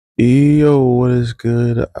Yo, what is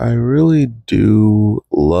good? I really do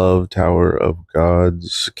love Tower of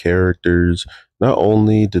God's characters. Not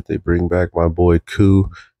only did they bring back my boy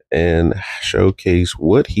Ku and showcase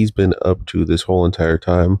what he's been up to this whole entire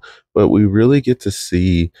time, but we really get to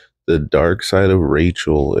see the dark side of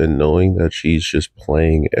Rachel and knowing that she's just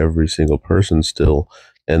playing every single person still,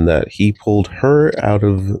 and that he pulled her out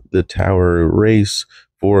of the tower race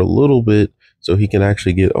for a little bit so he can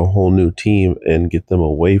actually get a whole new team and get them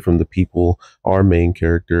away from the people our main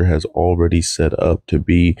character has already set up to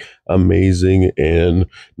be amazing and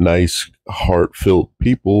nice, heart-filled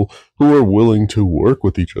people who are willing to work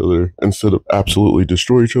with each other instead of absolutely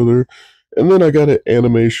destroy each other. And then I got an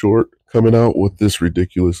anime short coming out with this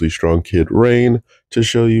ridiculously strong kid, Rain, to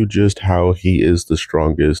show you just how he is the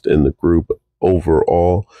strongest in the group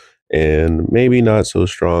overall, and maybe not so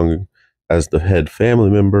strong as the head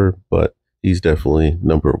family member, but he's definitely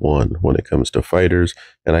number one when it comes to fighters.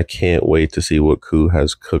 And I can't wait to see what Ku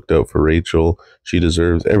has cooked up for Rachel. She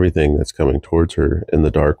deserves everything that's coming towards her in the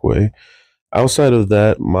dark way. Outside of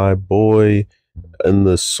that, my boy in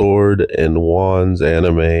the Sword and Wands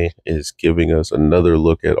anime is giving us another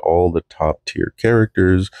look at all the top tier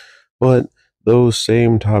characters, but those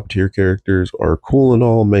same top tier characters are cool and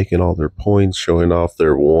all, making all their points, showing off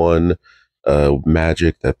their one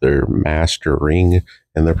magic that they're mastering,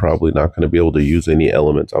 and they're probably not going to be able to use any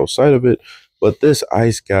elements outside of it. But this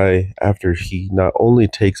ice guy, after he not only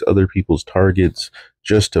takes other people's targets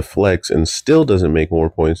just to flex and still doesn't make more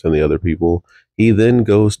points than the other people, he then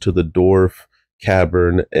goes to the dwarf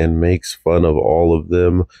cavern and makes fun of all of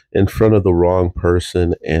them in front of the wrong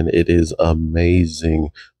person, and it is amazing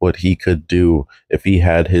what he could do. If he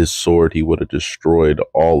had his sword, he would have destroyed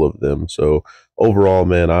all of them. So overall,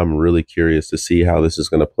 man, I'm really curious to see how this is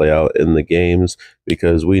going to play out in the games,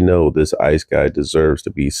 because we know this ice guy deserves to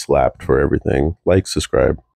be slapped for everything. Like, subscribe.